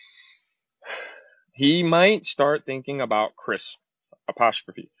He might start thinking about Chris,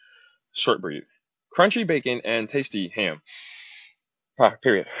 apostrophe, short breathe, crunchy bacon and tasty ham.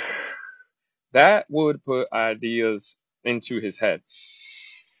 Period. That would put ideas into his head.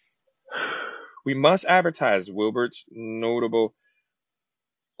 We must advertise Wilbert's notable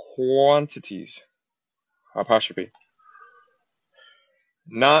quantities, apostrophe.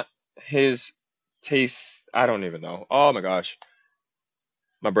 Not his taste. I don't even know. Oh my gosh.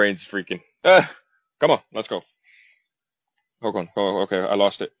 My brain's freaking. Come on, let's go. Hold on. Oh, okay, I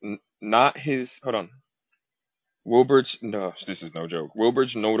lost it. Not his. Hold on. Wilbert's. No, this is no joke.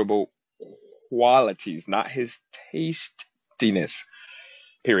 Wilbert's notable qualities, not his tastiness.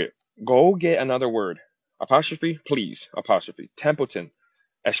 Period. Go get another word. Apostrophe, please. Apostrophe. Templeton.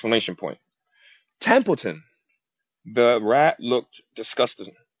 Exclamation point. Templeton. The rat looked disgusted,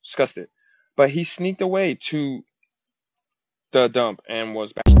 but he sneaked away to the dump and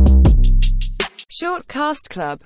was back. Short Cast Club